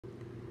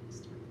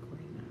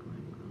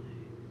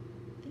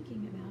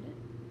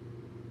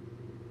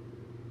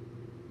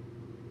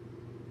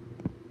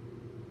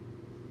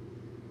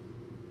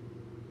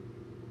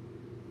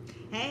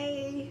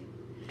Hey,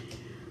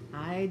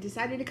 I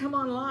decided to come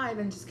on live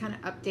and just kind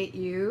of update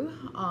you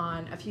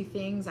on a few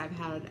things. I've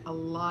had a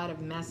lot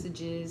of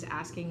messages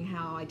asking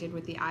how I did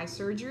with the eye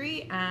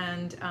surgery,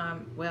 and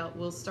well,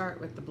 we'll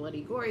start with the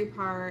bloody gory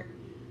part.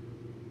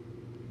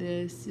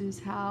 This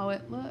is how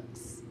it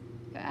looks.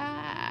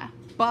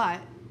 But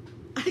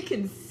I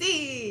can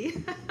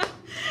see.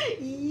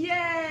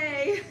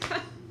 Yay!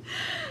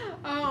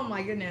 Oh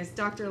my goodness,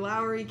 Dr.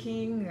 Lowry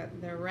King,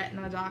 the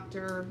retina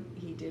doctor,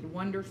 he did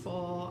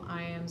wonderful.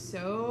 I am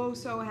so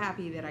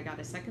happy that I got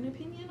a second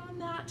opinion on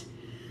that,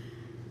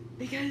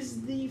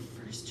 because the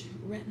first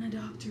retina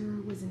doctor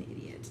was an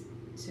idiot.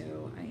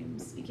 So I am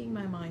speaking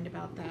my mind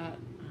about that.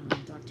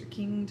 Dr.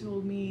 King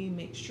told me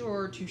make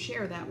sure to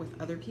share that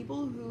with other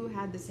people who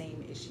had the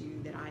same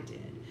issue that I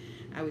did.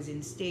 I was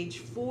in stage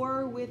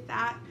 4 with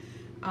that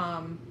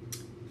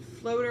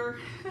floater.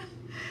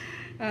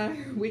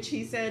 Which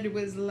he said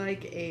was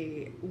like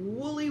a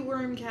woolly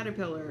worm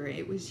caterpillar.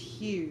 It was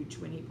huge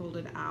when he pulled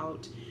it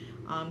out.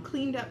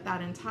 Cleaned up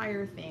that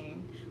entire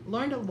thing.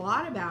 Learned a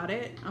lot about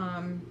it.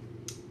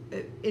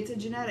 It's a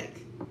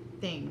genetic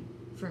thing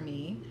for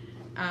me.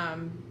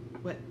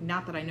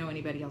 Not that I know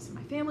anybody else in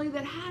my family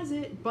that has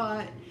it,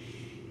 but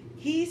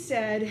he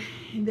said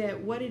that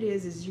what it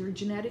is you're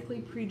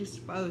genetically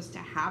predisposed to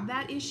have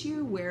that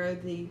issue where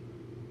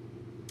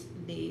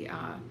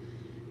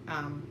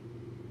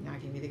now I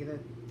can't even think of the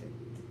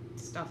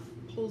stuff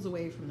pulls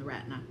away from the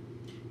retina.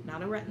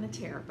 Not a retina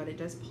tear, but it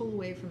does pull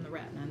away from the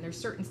retina, and there's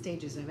certain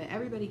stages of it.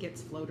 Everybody gets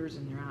floaters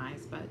in their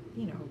eyes, but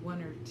you know,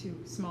 1 or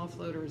 2 small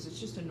floaters, it's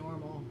just a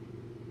normal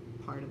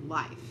part of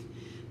life.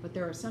 But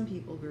there are some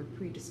people who are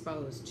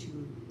predisposed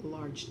to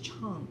large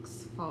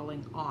chunks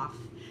falling off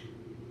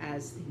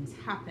as things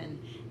happen,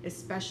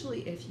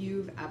 especially if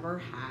you've ever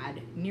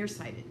had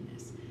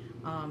nearsightedness.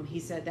 He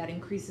said that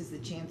increases the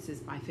chances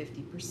by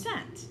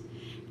 50%.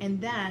 And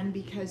then,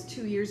 because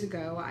 2 years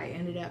ago I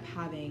ended up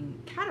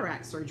having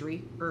cataract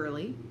surgery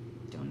early,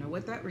 don't know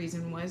what that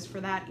reason was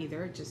for that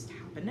either, it just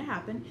happened to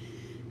happen.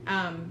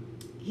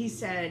 He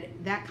said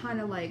that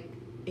kind of like,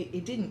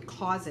 it didn't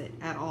cause it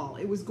at all.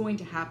 It was going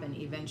to happen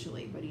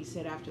eventually, but he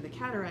said after the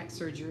cataract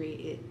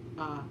surgery,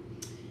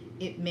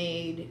 it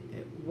made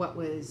what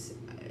was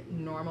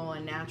normal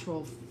and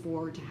natural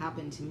to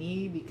happen to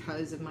me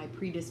because of my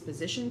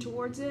predisposition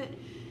towards it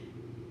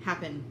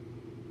happen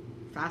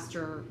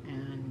faster,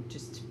 and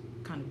just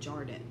kind of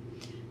jarred it.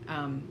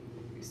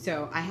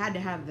 So I had to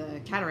have the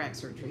cataract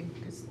surgery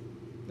because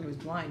I was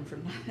blind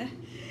from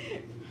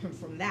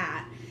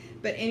that.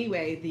 But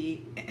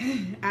anyway,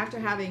 after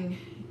having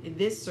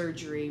this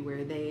surgery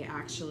where they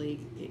actually,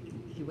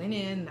 he went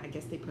in, I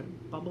guess they put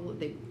a bubble,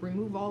 they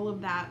remove all of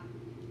that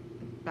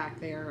back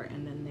there,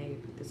 and then they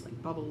put this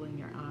like bubble in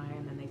your eye,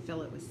 and then they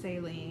fill it with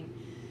saline.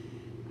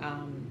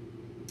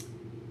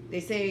 They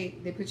say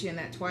they put you in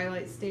that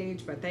twilight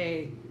stage, but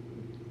they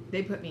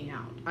put me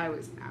out. I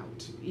was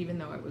out. Even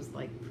though it was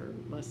like for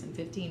less than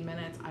 15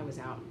 minutes, I was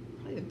out.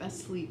 Probably the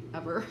best sleep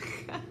ever.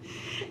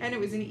 And it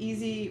was an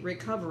easy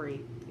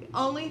recovery. The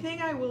only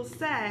thing I will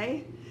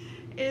say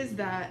is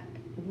that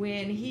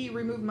when he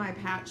removed my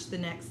patch the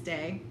next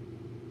day,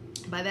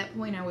 by that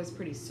point I was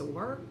pretty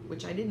sore,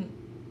 which I didn't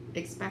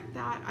expect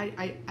that.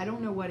 I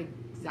don't know what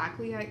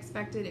exactly I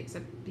expected,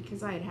 except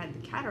because I had had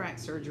the cataract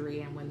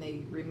surgery, and when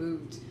they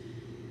removed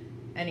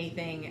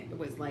anything, it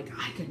was like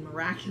I could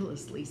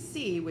miraculously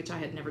see, which I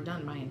had never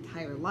done my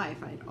entire life.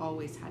 I had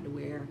always had to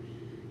wear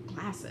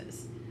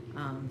glasses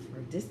for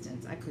a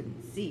distance. I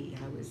couldn't see.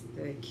 I was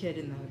the kid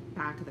in the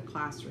back of the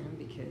classroom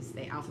because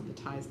they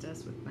alphabetized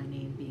us with my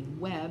name being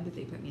Webb.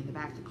 They put me in the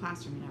back of the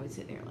classroom, and I would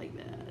sit there like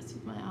this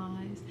with my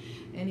eyes.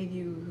 Any of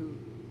you who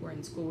were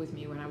in school with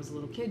me when I was a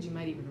little kid, you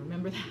might even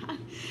remember that.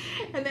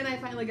 And then I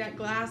finally got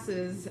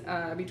glasses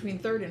between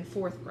 3rd and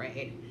 4th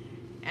grade,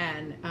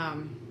 and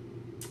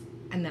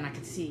then I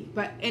could see.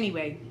 But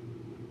anyway,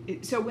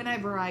 so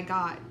whenever I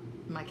got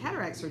my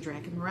cataract surgery, I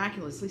could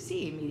miraculously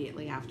see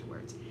immediately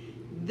afterwards.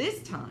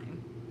 This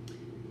time,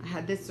 I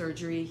had this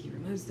surgery, he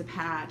removes the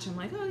patch. I'm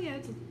like, oh yeah,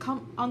 it's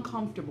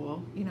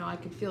uncomfortable. You know, I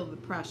could feel the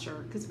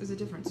pressure because it was a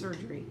different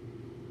surgery.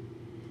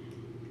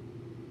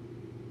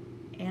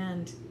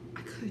 And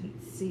I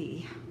couldn't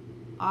see.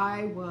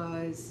 I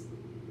was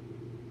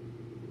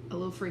a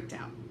little freaked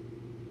out.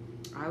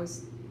 I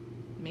was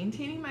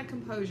maintaining my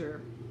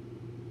composure,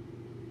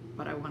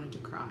 but I wanted to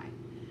cry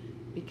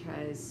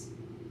because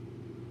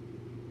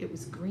it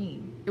was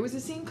green. It was the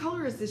same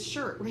color as this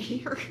shirt right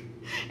here.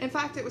 In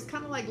fact, it was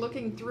kind of like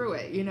looking through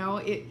it, you know.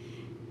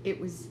 It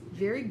was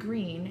very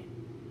green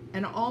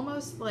and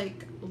almost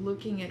like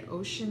looking at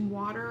ocean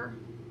water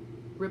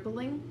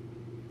rippling.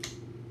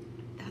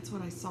 That's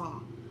what I saw.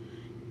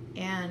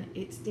 And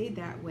it stayed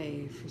that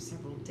way for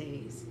several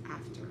days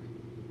after.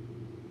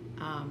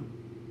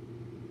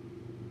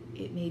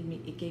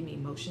 It gave me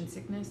motion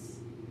sickness.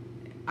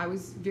 I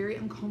was very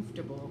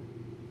uncomfortable,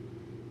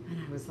 and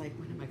I was like,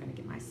 when am I going to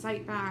get my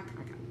sight back?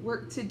 I got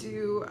work to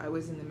do. I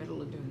was in the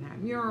middle of doing that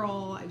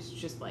mural. I was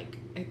just like,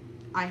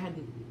 I had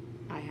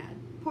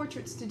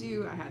portraits to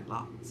do. I had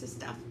lots of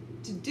stuff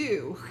to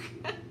do.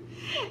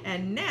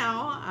 And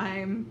now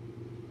I'm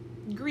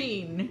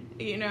green,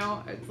 you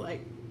know, it's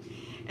like,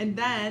 and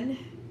then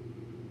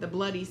the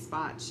bloody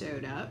spot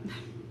showed up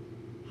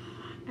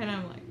and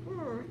I'm like,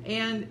 oh.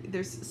 And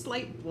there's a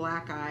slight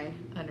black eye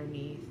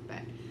underneath,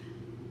 but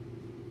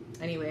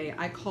anyway,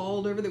 I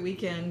called over the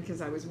weekend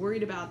because I was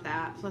worried about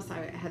that. Plus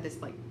I had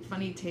this like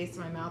funny taste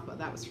in my mouth, but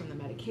that was from the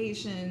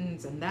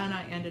medications. And then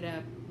I ended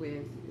up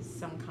with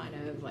some kind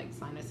of like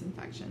sinus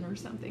infection or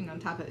something on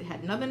top of it. It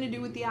had nothing to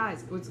do with the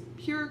eyes. It was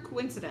pure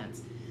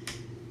coincidence.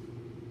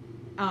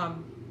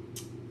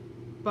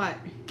 But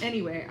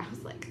anyway, I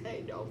was like,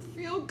 I don't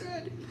feel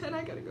good, and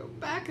I gotta go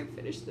back and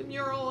finish the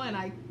mural, and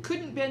I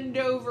couldn't bend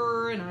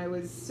over, and I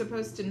was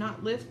supposed to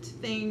not lift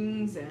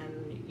things,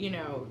 and you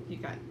know, you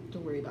got to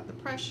worry about the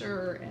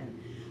pressure, and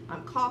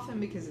I'm coughing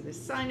because of this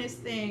sinus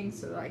thing,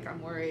 so like I'm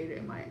worried,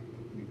 am I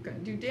gonna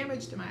do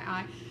damage to my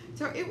eye?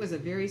 So it was a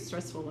very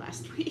stressful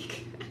last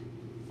week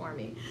for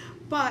me,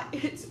 but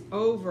it's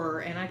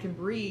over, and I can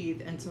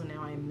breathe, and so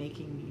now I'm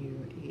making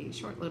you a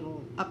short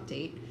little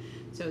update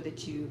so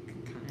that you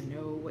can kind of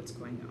know what's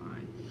going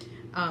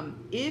on.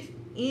 If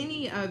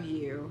any of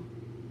you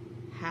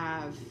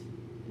have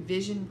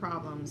vision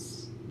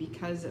problems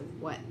because of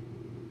what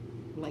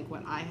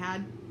I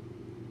had,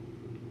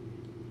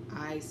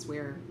 I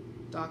swear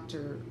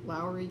Dr.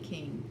 Lowry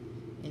King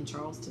in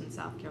Charleston,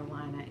 South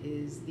Carolina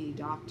is the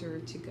doctor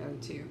to go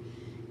to.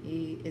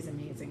 He is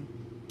amazing.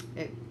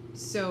 It's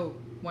so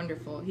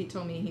wonderful. He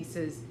told me, he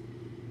says,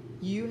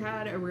 you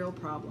had a real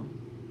problem.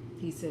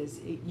 He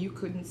says, you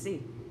couldn't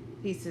see.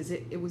 He says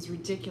it was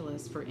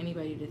ridiculous for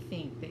anybody to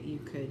think that you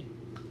could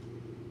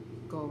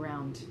go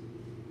around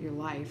your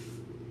life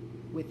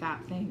with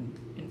that thing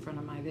in front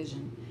of my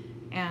vision.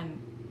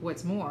 And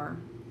what's more,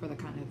 for the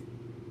kind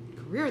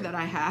of career that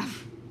I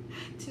have,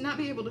 to not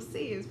be able to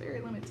see is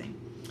very limiting.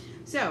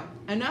 So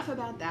enough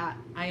about that.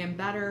 I am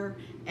better,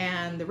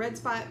 and the red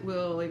spot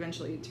will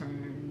eventually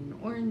turn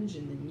orange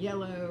and then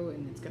yellow,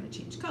 and it's going to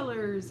change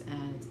colors,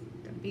 and it's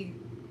going to be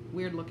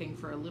weird looking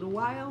for a little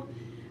while.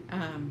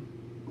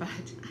 But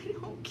I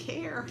don't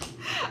care.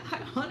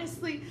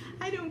 Honestly,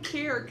 I don't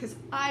care because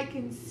I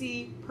can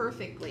see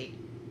perfectly.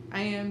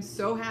 I am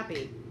so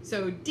happy.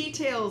 So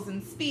details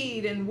and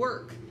speed and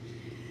work.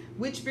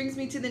 Which brings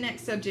me to the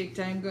next subject.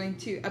 I'm going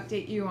to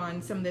update you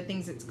on some of the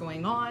things that's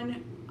going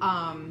on.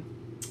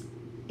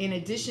 In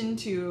addition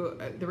to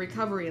the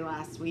recovery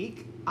last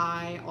week,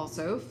 I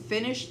also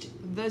finished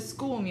the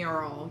school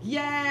mural.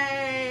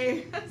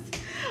 Yay!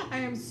 I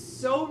am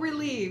so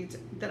relieved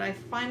that I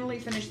finally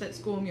finished that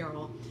school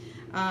mural.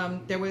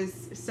 There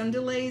was some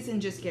delays in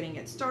just getting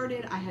it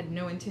started. I had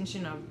no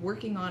intention of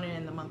working on it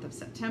in the month of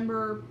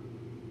September.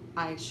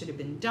 I should have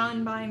been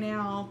done by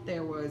now.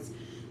 There was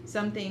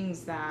some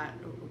things that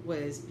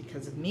was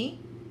because of me,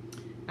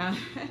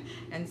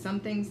 and some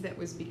things that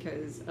was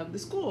because of the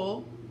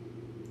school,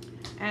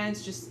 and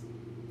it's just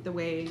the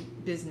way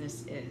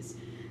business is.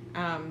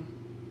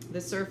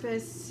 The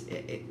surface,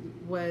 it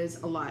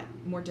was a lot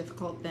more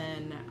difficult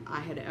than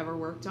I had ever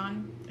worked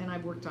on, and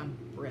I've worked on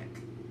brick.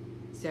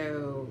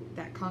 So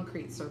that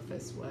concrete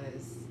surface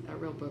was a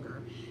real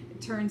booger.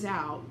 It turns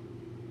out,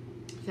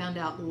 found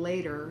out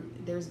later,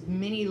 there's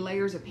many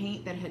layers of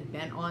paint that had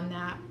been on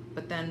that,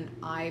 but then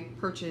I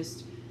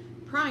purchased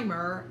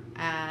primer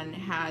and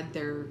had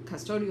their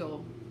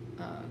custodial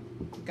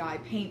guy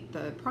paint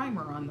the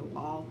primer on the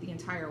wall, the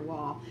entire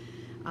wall.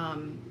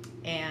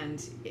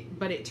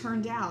 But it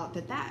turned out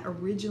that that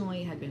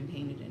originally had been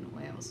painted in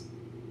oils.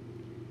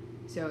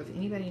 So if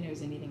anybody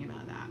knows anything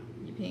about that,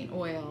 you paint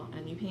oil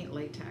and you paint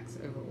latex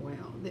over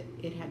oil.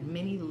 It had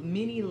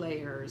many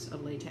layers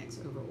of latex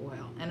over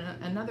oil. And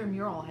another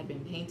mural had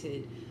been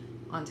painted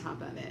on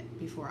top of it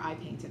before I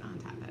painted on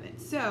top of it.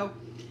 So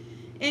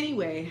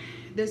anyway,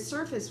 the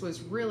surface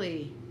was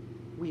really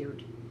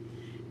weird.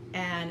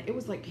 And it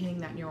was like painting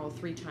that mural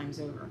 3 times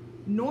over.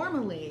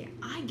 Normally,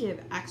 I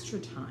give extra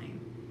time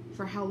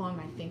for how long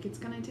I think it's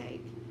going to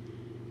take.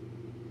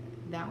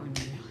 That one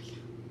really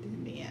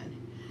did the end.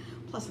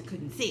 Plus, I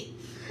couldn't see.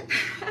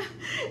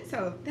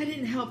 So that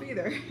didn't help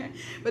either.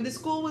 But the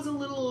school was a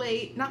little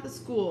late. Not the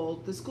school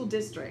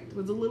district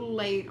was a little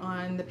late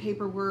on the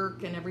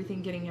paperwork and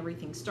everything, getting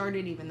everything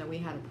started, even though we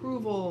had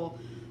approval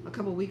a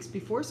couple weeks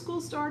before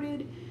school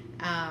started.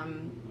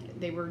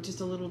 They were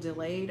just a little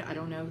delayed. I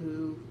don't know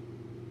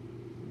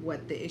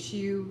what the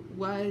issue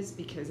was,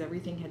 because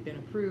everything had been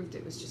approved.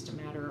 It was just a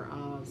matter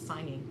of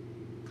signing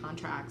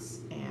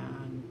contracts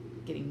and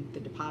getting the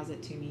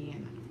deposit to me,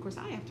 and of course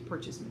I have to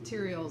purchase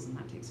materials, and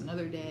that takes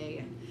another day.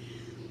 And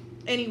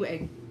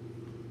anyway,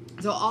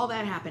 so all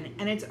that happened,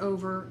 and it's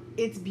over.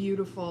 It's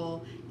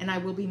beautiful, and I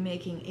will be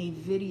making a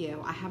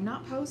video. I have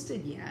not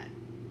posted yet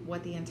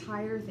what the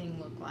entire thing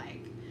looked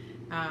like.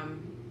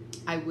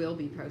 I will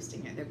be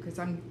posting it though, because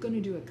I'm going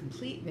to do a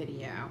complete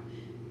video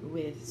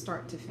with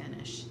start to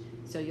finish.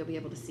 So you'll be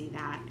able to see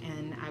that,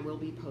 and I will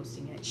be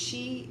posting it.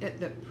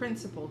 The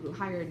principal who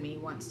hired me,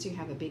 wants to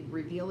have a big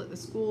reveal at the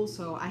school,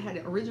 so I had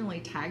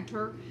originally tagged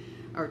her,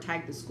 or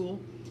tagged the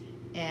school,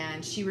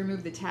 and she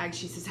removed the tag.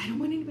 She says, I don't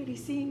want anybody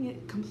seeing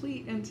it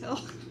complete until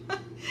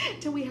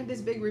until we have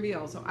this big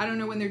reveal. So I don't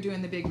know when they're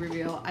doing the big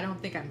reveal. I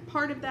don't think I'm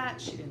part of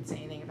that. She didn't say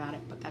anything about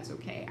it, but that's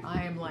okay.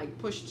 I am like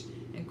pushed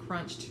and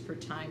crunched for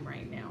time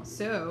right now.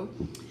 So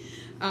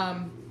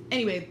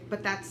anyway,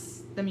 but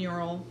that's the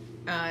mural.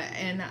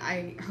 And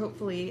I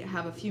hopefully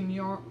have a few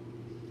more,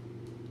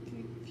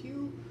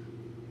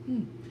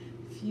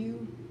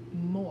 few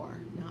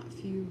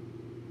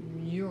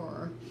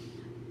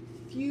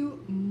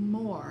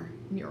more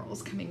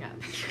murals coming up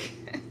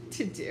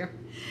to do.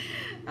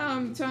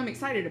 So I'm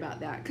excited about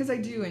that because I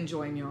do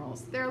enjoy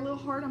murals. They're a little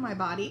hard on my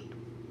body,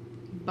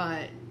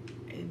 but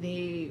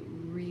they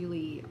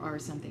really are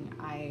something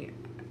I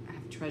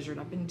have treasured.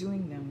 I've been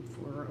doing them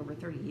for over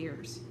 30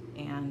 years,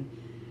 and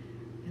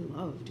I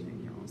love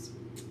doing murals.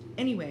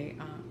 Anyway,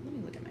 let me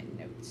look at my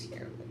notes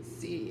here. Let's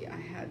see. I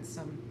had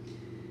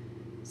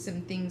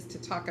some things to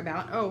talk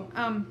about.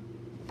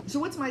 So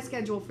what's my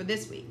schedule for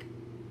this week?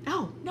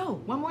 Oh,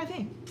 no, one more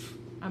thing.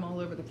 I'm all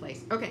over the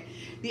place. Okay,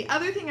 the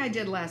other thing I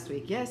did last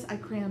week, yes, I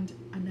crammed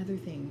another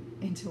thing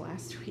into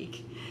last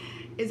week,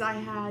 is I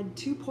had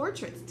 2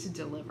 portraits to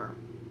deliver.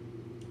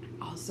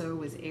 Also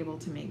was able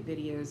to make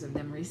videos of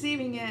them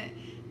receiving it.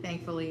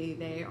 Thankfully,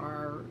 they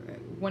are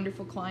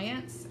wonderful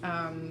clients.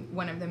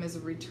 One of them is a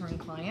return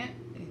client,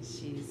 and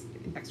she's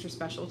extra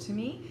special to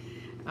me.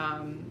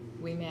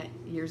 We met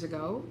years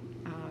ago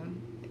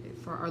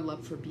for our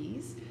love for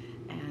bees,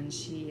 and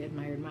she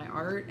admired my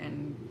art,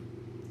 and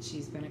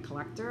she's been a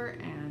collector,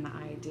 and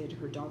I did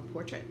her dog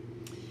portrait.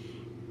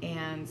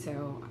 And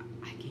so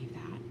I gave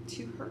that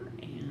to her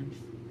and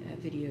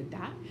videoed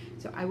that.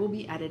 So I will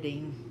be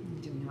editing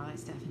and doing all that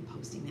stuff and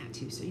posting that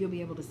too. So you'll be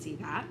able to see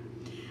that.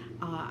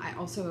 I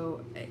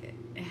also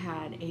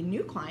had a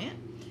new client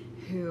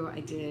who I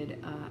did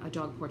a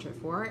dog portrait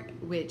for,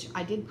 which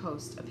I did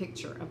post a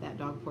picture of that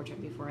dog portrait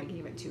before I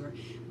gave it to her,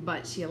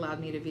 but she allowed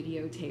me to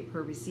videotape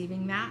her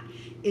receiving that.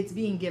 It's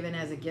being given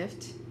as a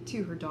gift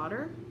to her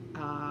daughter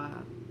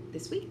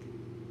this week,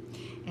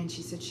 and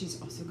she said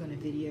she's also going to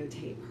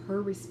videotape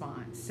her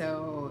response,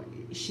 so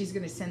she's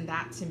going to send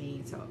that to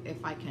me. So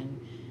if I can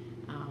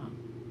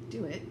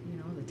do it, you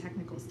know, the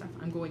technical stuff,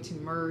 I'm going to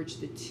merge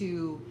the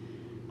 2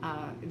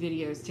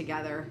 videos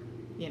together,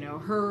 you know,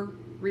 her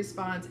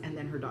response and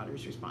then her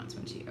daughter's response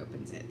when she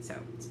opens it. So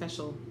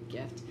special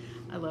gift.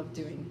 I love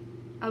doing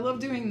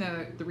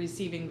the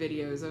receiving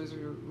videos. Those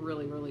are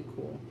really, really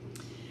cool.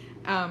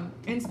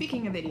 And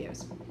speaking of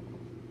videos,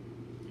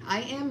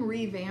 I am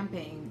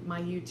revamping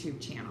my YouTube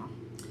channel.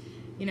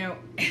 You know,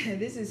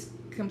 this is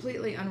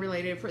completely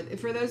unrelated.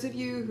 For those of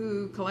you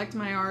who collect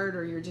my art,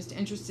 or you're just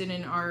interested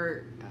in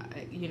art,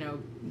 you know,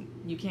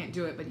 you can't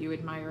do it, but you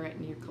admire it,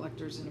 and you're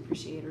collectors and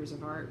appreciators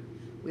of art.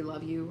 We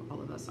love you,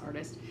 all of us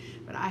artists.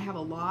 But I have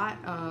a lot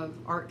of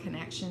art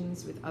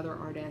connections with other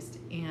artists,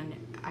 and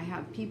I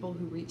have people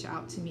who reach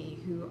out to me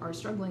who are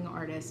struggling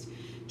artists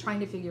trying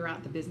to figure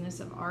out the business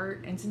of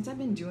art. And since I've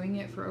been doing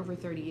it for over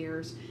 30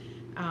 years,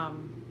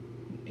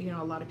 you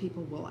know, a lot of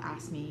people will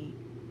ask me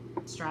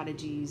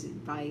strategies,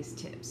 advice,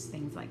 tips,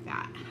 things like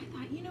that. And I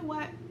thought, you know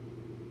what?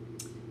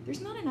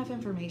 There's not enough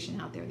information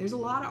out there. There's a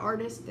lot of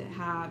artists that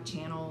have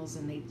channels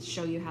and they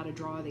show you how to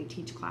draw. They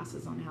teach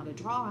classes on how to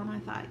draw. And I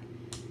thought,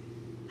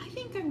 I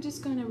think I'm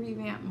just going to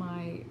revamp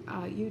my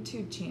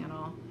YouTube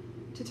channel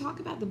to talk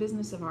about the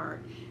business of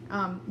art,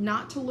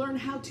 not to learn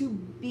how to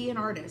be an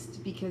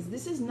artist, because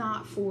this is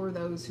not for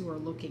those who are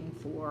looking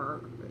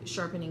for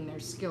sharpening their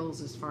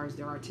skills as far as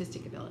their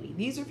artistic ability.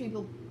 These are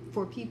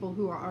for people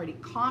who are already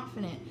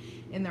confident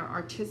in their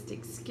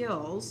artistic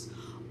skills,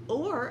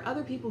 or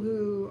other people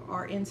who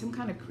are in some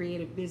kind of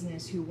creative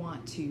business who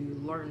want to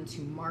learn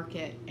to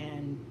market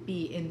and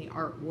be in the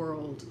art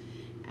world,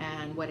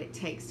 and what it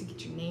takes to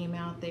get your name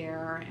out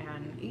there,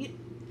 and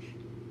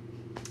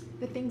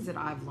the things that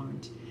I've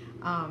learned.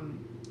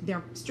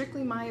 They're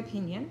strictly my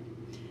opinion,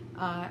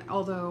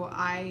 although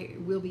I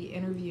will be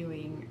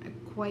interviewing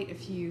quite a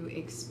few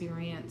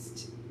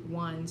experienced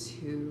ones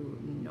who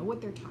know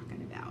what they're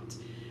talking about,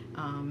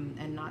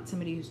 and not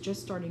somebody who's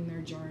just starting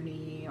their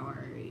journey,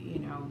 or, you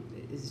know,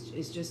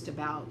 is just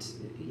about,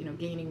 you know,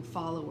 gaining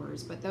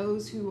followers, but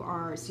those who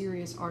are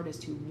serious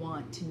artists who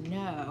want to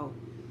know,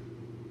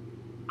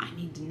 I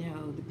need to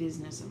know the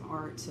business of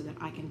art so that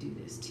I can do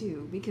this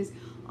too. Because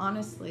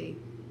honestly,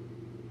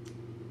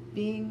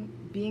 being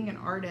an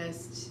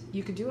artist,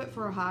 you could do it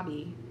for a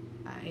hobby,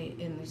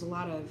 and there's a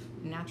lot of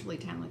naturally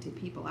talented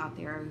people out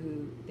there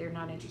who they're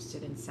not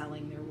interested in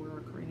selling their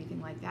work or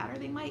anything like that, or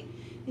they might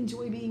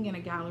enjoy being in a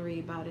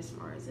gallery, but as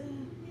far as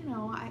you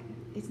know,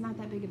 it's not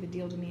that big of a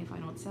deal to me if I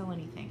don't sell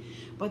anything.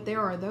 But there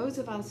are those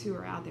of us who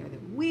are out there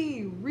that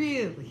we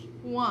really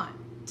want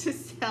to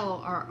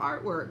sell our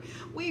artwork.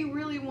 We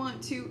really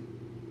want to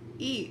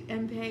eat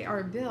and pay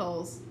our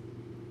bills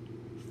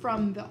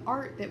from the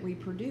art that we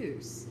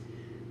produce.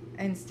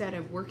 Instead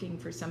of working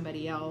for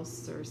somebody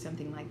else or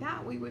something like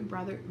that, we would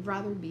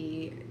rather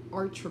be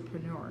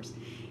entrepreneurs.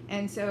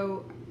 And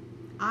so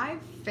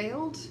I've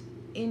failed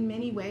in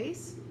many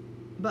ways,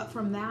 but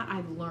from that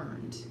I've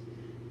learned.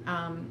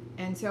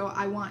 And so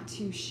I want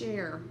to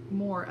share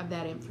more of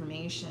that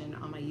information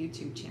on my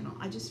YouTube channel.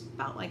 I just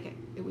felt like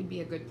it would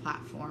be a good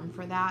platform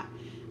for that,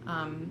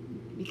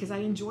 because I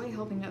enjoy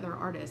helping other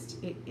artists.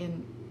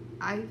 And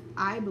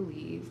I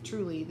believe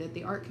truly that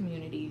the art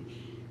community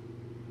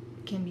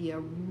can be a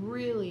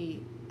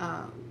really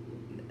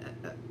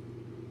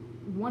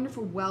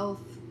wonderful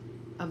wealth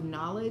of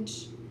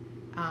knowledge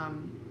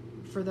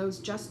for those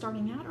just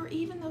starting out, or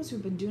even those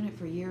who've been doing it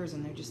for years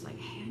and they're just like,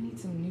 hey, I need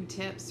some new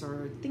tips,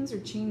 or things are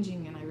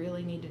changing and I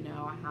really need to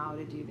know how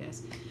to do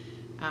this.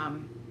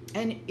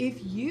 And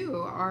if you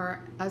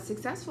are a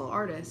successful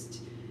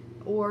artist,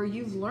 or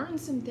you've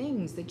learned some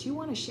things that you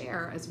want to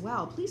share as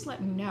well, please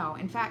let me know.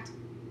 In fact,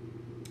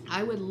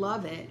 I would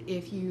love it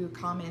if you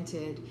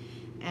commented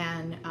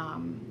and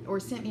or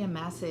sent me a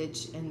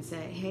message and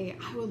say, hey,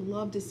 I would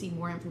love to see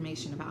more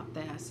information about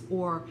this,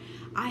 or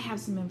I have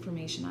some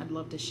information I'd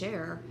love to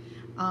share,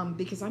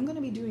 because I'm going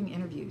to be doing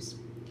interviews.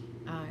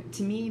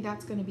 To me,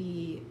 that's going to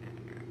be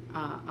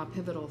a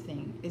pivotal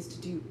thing, is to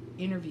do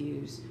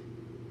interviews.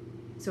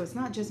 So it's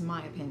not just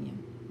my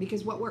opinion,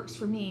 because what works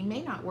for me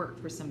may not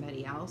work for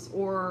somebody else,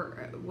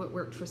 or what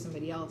worked for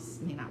somebody else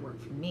may not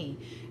work for me.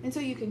 And so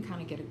you can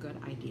kind of get a good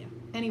idea.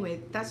 Anyway,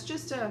 that's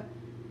just a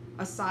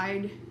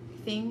side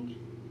thing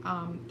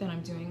that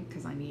I'm doing,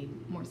 because I need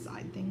more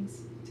side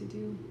things to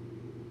do.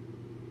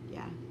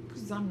 Yeah,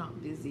 because I'm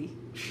not busy.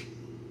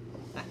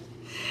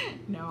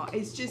 No,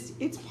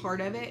 it's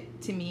part of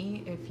it. To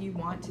me, if you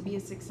want to be a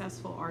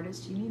successful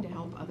artist, you need to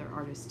help other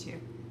artists too,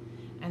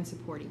 and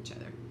support each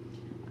other,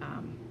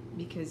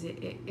 because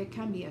it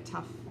can be a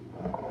tough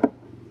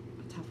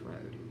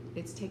road.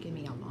 It's taken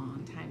me a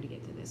long time to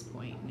get to this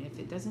point, and if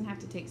it doesn't have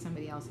to take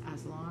somebody else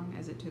as long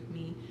as it took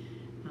me,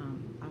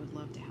 I would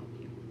love to help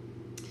you.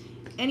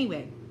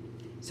 Anyway,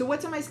 so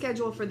what's on my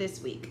schedule for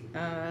this week?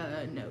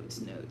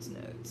 Notes.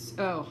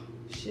 Oh,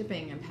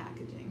 shipping and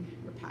packaging,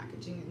 or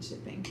packaging and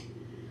shipping.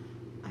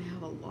 I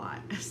have a lot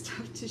of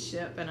stuff to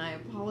ship, and I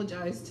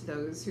apologize to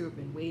those who have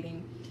been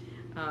waiting.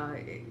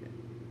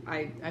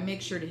 I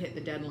make sure to hit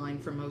the deadline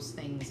for most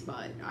things,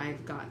 but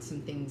I've got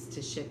some things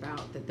to ship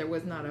out that there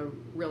was not a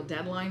real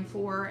deadline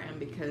for, and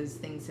because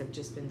things have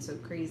just been so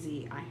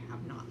crazy, I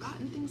have not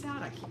gotten things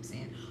out. I keep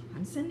saying,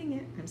 I'm sending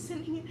it,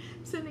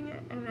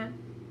 and then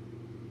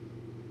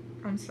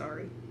I'm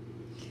sorry.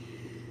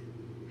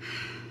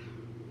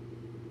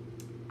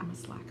 I'm a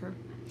slacker.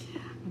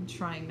 I'm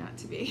trying not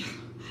to be.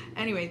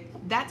 Anyway,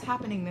 that's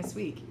happening this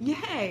week.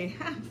 Yay!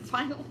 I'm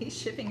finally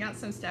shipping out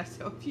some stuff.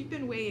 So if you've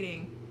been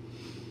waiting,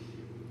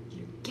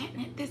 you're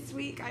getting it this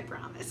week, I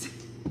promise.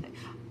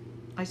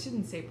 I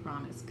shouldn't say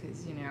promise,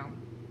 because, you know,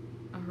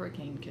 a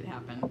hurricane could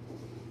happen.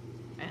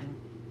 And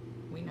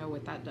we know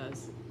what that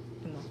does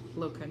in the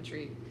low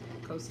country,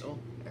 coastal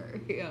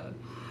area.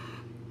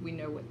 We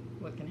know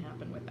what can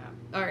happen with that.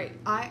 All right,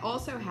 I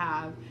also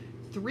have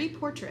 3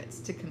 portraits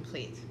to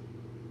complete.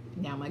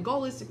 Now, my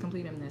goal is to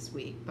complete them this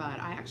week, but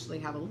I actually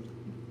have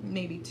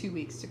maybe 2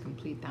 weeks to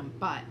complete them.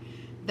 But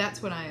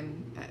that's what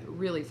I'm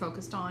really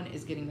focused on,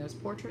 is getting those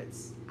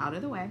portraits out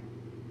of the way,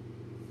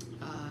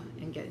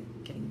 and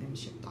getting them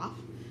shipped off,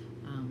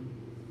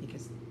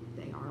 because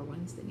they are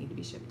ones that need to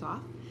be shipped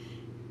off.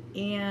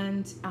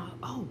 And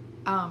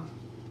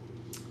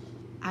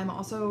I'm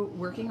also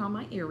working on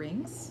my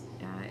earrings.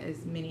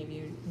 As many of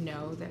you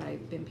know, that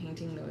I've been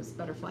painting those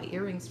butterfly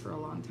earrings for a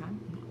long time.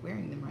 I'm not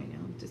wearing them right now.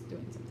 I'm just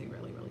doing something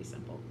really, really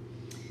simple.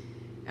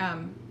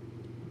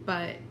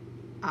 But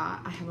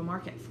I have a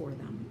market for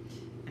them.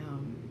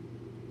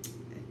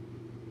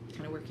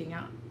 Kind of working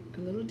out a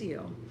little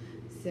deal.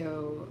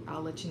 So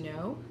I'll let you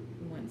know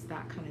once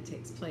that kind of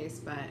takes place.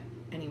 But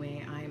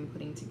anyway, I'm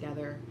putting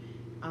together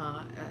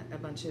a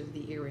bunch of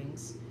the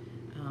earrings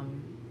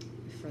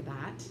for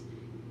that.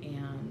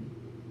 And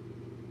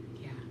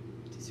yeah,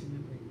 just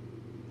remember,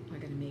 I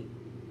gotta make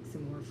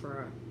some more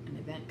for an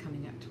event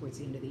coming up towards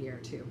the end of the year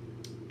too.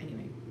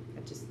 Anyway,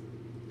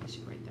 I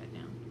should write that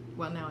down.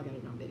 Well, now I got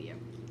it on video.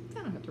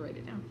 I don't have to write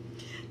it down.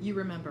 You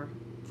remember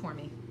for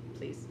me,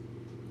 please.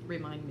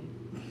 Remind me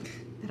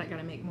that I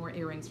gotta make more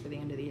earrings for the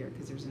end of the year,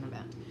 because there's an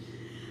event.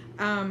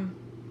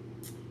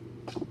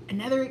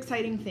 Another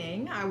exciting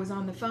thing, I was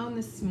on the phone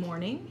this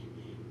morning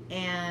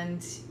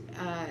and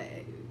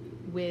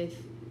with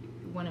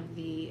one of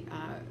the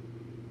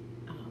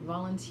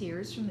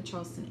volunteers from the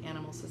Charleston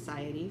Animal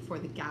Society for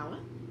the gala.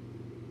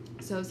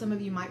 So some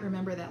of you might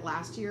remember that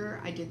last year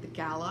I did the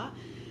gala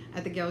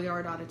at the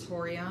Gaillard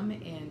Auditorium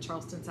in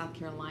Charleston, South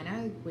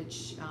Carolina,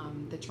 which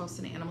the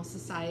Charleston Animal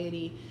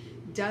Society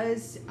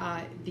does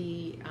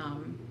the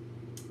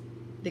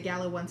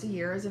gala once a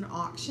year as an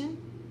auction.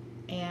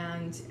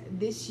 And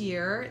this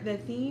year the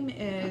theme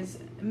is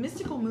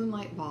Mystical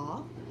Moonlight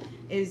Ball.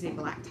 It is a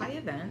black tie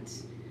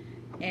event.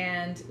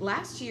 And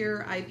last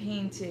year I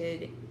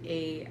painted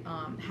a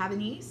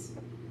Havanese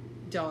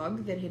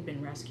dog that had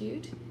been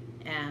rescued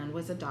and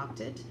was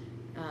adopted.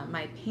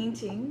 My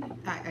painting,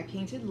 I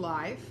painted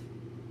live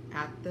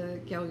at the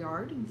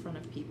Gaillard in front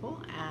of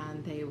people,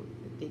 and they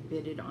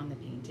bidded on the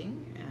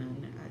painting,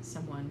 and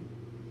someone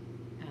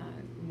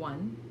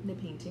won the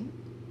painting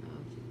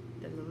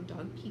the little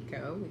dog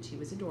Pico, which he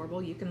was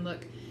adorable. You can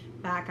look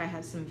back. I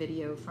have some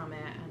video from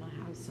it, and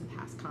I have some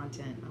past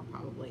content. I'll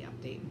probably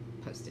update and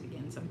post it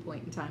again some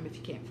point in time if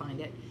you can't find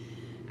it.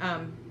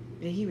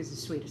 He was the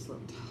sweetest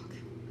little dog.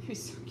 He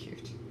was so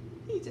cute.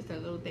 He's just a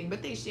little thing,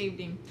 but they shaved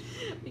him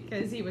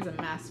because he was a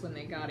mess when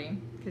they got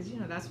him. Because, you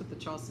know, that's what the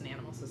Charleston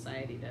Animal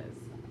Society does.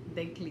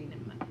 They clean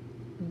him up.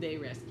 They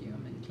rescue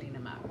him and clean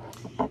him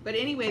up. But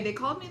anyway, they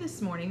called me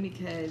this morning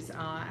because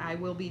I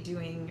will be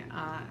doing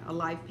a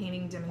live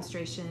painting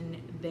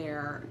demonstration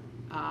there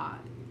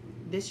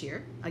this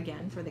year,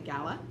 again, for the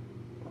gala.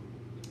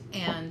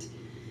 And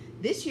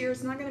this year,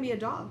 it's not going to be a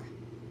dog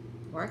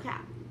or a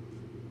cat.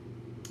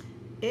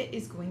 It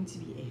is going to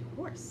be a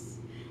horse.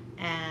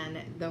 And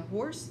the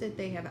horse that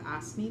they have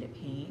asked me to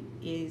paint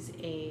is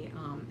a,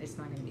 it's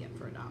not going to be up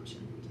for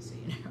adoption, just so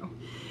you know,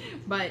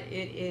 but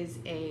it is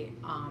a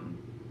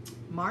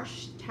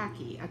marsh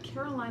tacky, a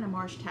Carolina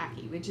marsh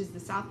tacky, which is the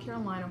South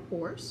Carolina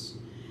horse.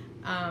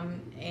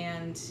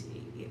 And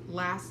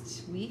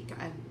last week,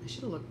 I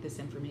should have looked this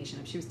information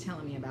up. She was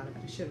telling me about it,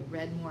 but I should have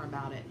read more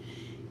about it.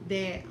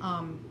 They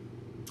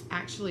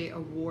actually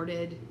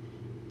awarded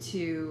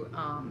to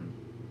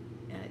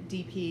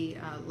DP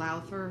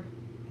Lowther,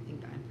 I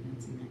think I'm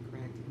pronouncing that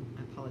correct.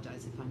 I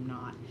apologize if I'm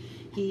not.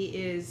 He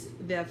is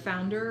the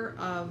founder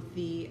of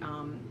the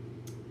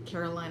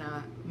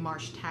Carolina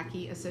Marsh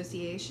Tacky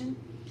Association,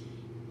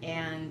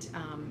 and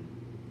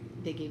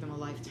they gave him a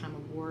lifetime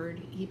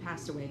award. He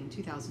passed away in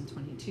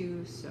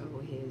 2022, so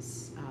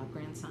his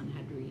grandson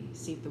had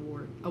received the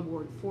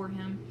award for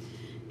him,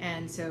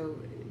 and so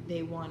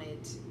they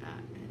wanted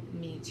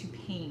me to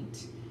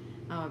paint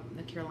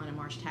the Carolina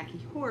Marsh Tacky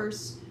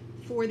horse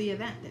for the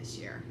event this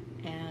year.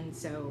 And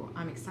so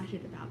I'm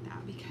excited about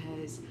that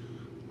because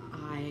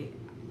I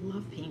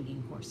love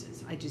painting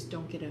horses. I just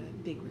don't get a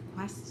big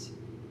request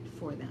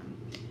for them,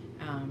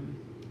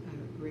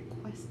 a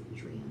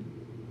requestrian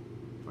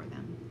for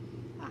them.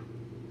 Ah,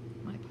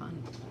 my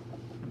pun.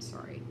 I'm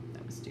sorry,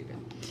 that was stupid.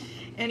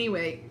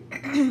 Anyway,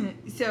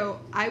 so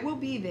I will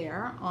be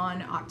there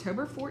on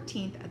October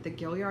 14th at the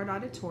Gilliard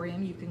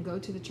Auditorium. You can go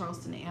to the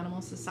Charleston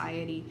Animal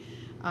Society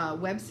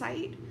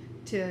website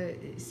to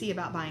see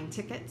about buying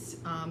tickets,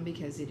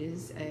 because it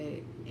is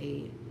a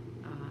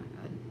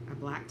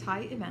black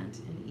tie event,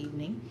 an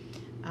evening,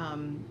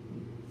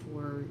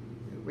 for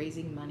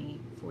raising money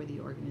for the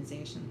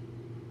organization.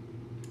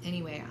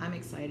 Anyway, I'm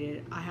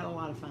excited. I had a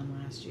lot of fun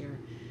last year.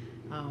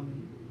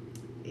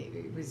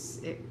 It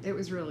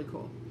was really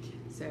cool.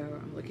 So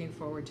I'm looking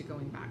forward to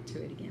going back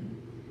to it again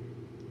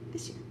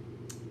this year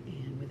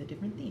and with a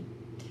different theme.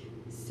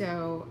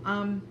 So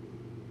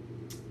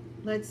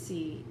let's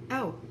see.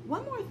 Oh,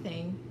 one more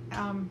thing.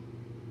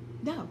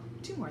 No,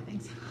 two more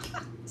things.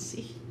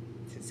 See,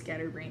 it's a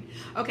scatterbrain.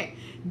 Okay,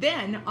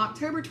 then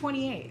October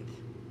 28th.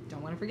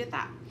 Don't want to forget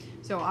that.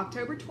 So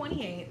October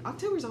 28th.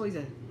 October's always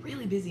a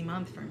really busy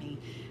month for me.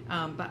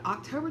 But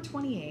October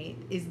 28th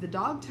is the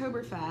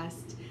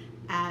Dogtoberfest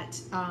at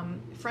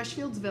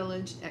Freshfields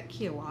Village at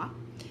Kiowa.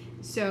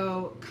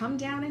 So come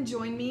down and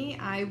join me.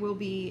 I will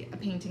be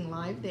painting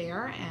live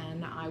there,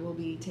 and I will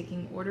be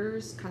taking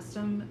orders,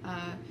 custom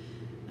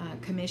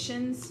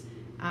commissions,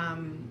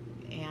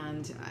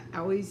 and I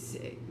always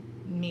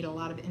meet a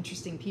lot of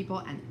interesting people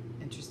and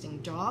interesting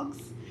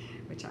dogs,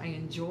 which I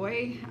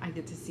enjoy. I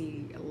get to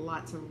see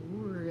lots of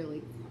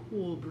really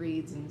cool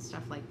breeds and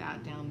stuff like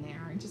that down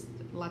there, and just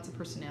lots of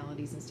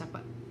personalities and stuff.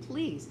 But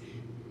please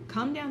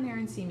come down there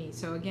and see me.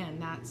 So again,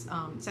 that's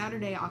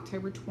Saturday,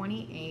 October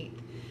 28th.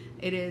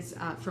 It is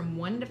from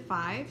 1 to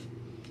 5,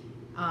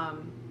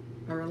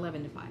 or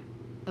 11 to 5.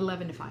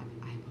 11 to 5,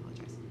 I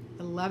apologize.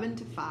 11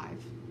 to 5,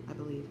 I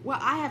believe. Well,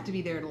 I have to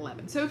be there at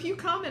 11. So if you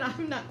come and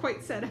I'm not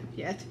quite set up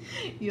yet,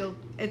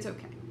 it's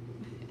okay.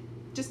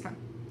 Just come.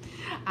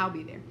 I'll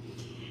be there.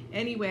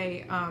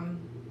 Anyway,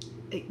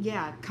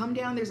 yeah, come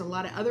down. There's a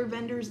lot of other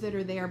vendors that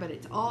are there, but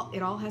it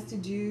all has to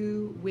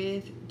do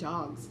with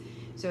dogs.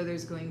 So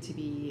there's going to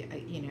be,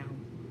 you know,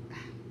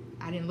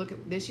 I didn't look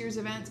at this year's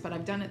events, but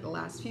I've done it the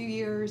last few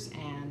years,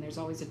 and there's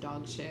always a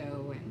dog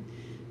show and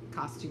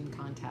costume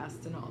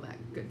contest and all that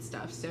good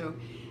stuff. So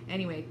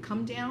anyway,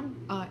 come down.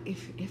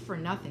 If for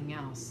nothing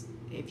else,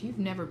 if you've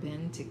never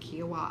been to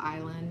Kiowa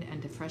Island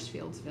and to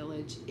Freshfields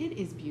Village, it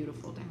is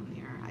beautiful down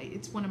there.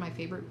 It's one of my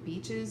favorite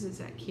beaches is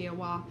at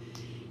Kiowa,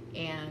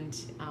 and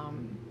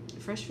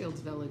Freshfields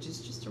Village is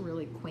just a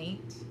really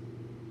quaint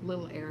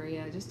little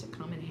area just to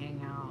come and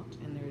hang out,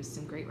 and there's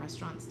some great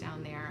restaurants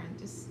down there and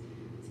just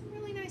some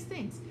really nice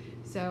things.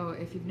 So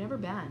if you've never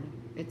been,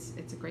 it's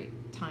a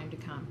great time to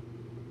come.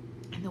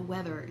 And the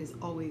weather is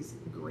always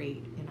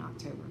great in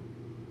October,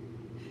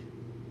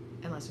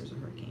 unless there's a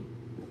hurricane.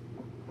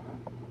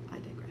 I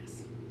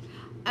digress.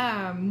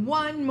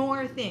 One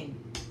more thing.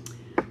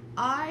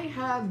 I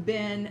have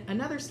been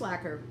another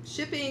slacker.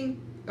 Shipping.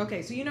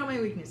 Okay, so you know my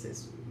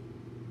weaknesses.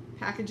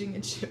 Packaging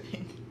and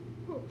shipping.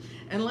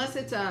 Unless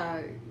it's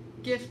a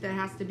gift that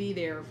has to be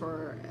there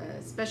for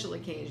a special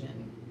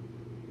occasion,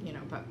 you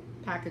know, but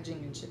packaging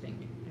and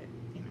shipping,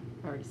 you know,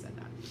 I already said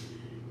that.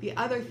 The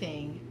other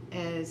thing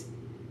is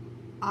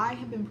I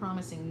have been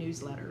promising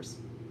newsletters,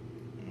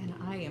 and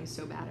I am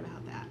so bad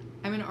about that.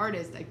 I'm an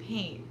artist. I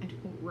paint. I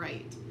don't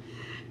write.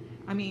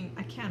 I mean,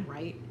 I can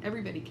write.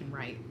 Everybody can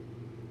write,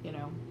 you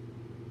know,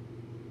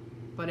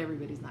 but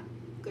everybody's not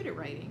good at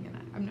writing, and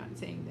I'm not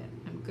saying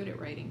that I'm good at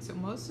writing. So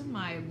most of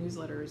my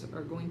newsletters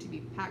are going to be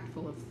packed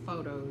full of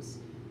photos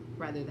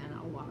rather than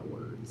a lot of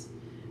words.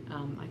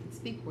 I can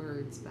speak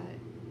words, but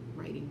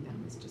writing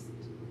them is just,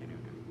 I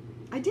don't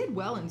know. I did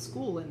well in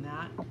school in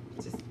that.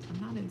 It's just I'm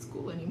not in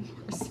school anymore.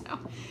 So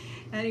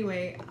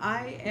anyway,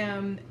 I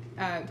am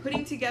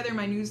putting together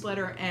my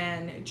newsletter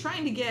and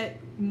trying to get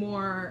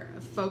more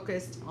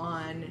focused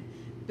on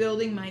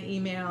building my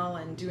email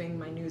and doing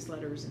my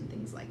newsletters and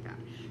things like that.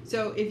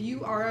 So if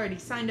you are already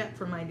signed up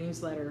for my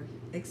newsletter,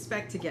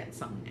 expect to get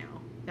some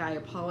now. I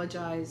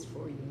apologize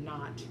for you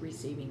not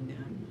receiving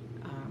them.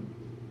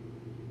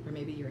 Or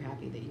maybe you're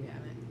happy that you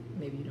haven't.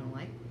 Maybe you don't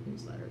like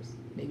newsletters.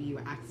 Maybe you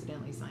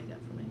accidentally signed up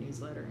for my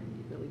newsletter and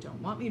you really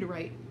don't want me to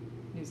write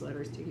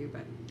newsletters to you,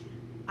 but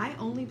I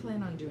only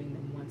plan on doing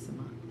them once a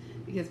month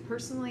because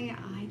personally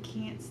I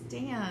can't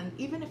stand,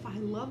 even if I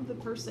love the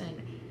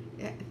person,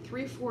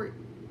 3 or 4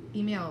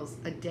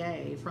 emails a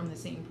day from the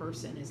same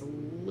person is a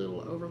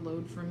little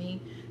overload for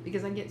me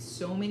because I get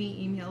so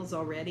many emails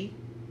already.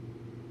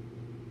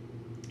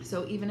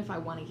 So even if I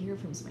want to hear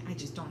from somebody, I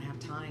just don't have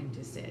time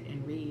to sit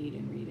and read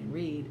and read and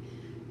read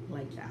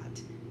like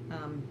that,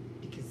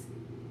 because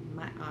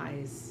my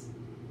eyes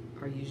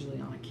are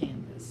usually on a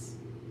canvas,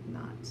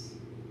 not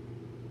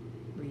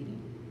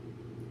reading.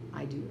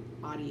 I do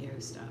audio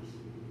stuff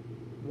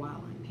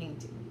while I'm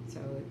painting, so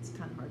it's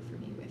kind of hard for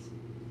me with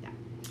that.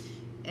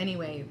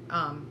 Anyway,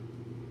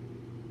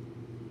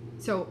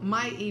 so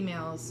my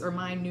emails or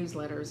my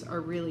newsletters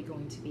are really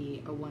going to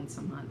be a once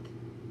a month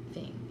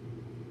thing.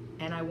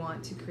 And I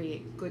want to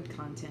create good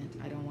content.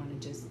 I don't want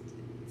to just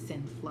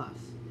send fluff.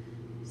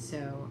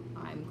 So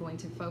I'm going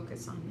to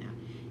focus on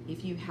that.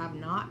 If you have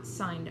not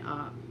signed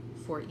up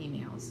for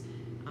emails,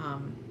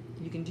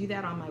 you can do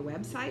that on my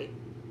website.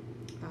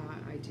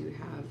 I do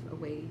have a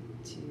way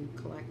to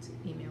collect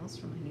emails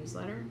from my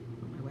newsletter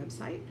on my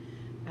website.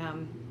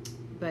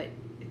 But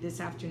this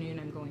afternoon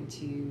I'm going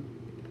to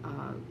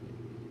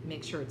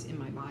make sure it's in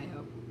my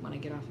bio when I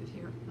get off of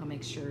here. I'll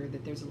make sure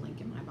that there's a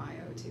link in my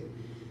bio too,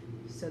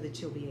 so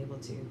that you'll be able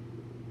to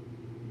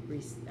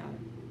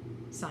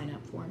sign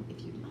up for them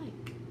if you'd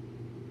like.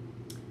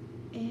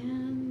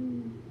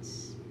 And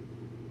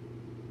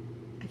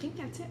I think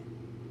that's it.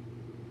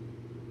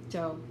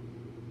 So,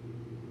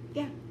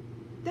 yeah,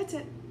 that's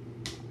it.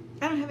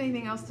 I don't have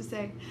anything else to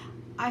say.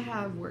 I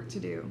have work to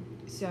do,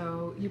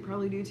 so you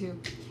probably do too.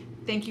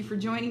 Thank you for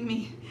joining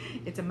me.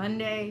 It's a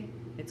Monday.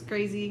 It's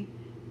crazy,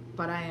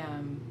 but I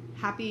am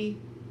happy,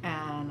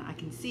 and I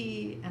can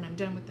see, and I'm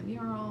done with the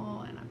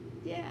mural, and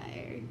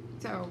yay.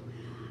 So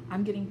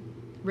I'm getting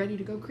ready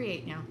to go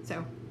create now.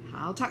 So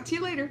I'll talk to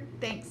you later.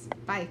 Thanks.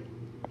 Bye.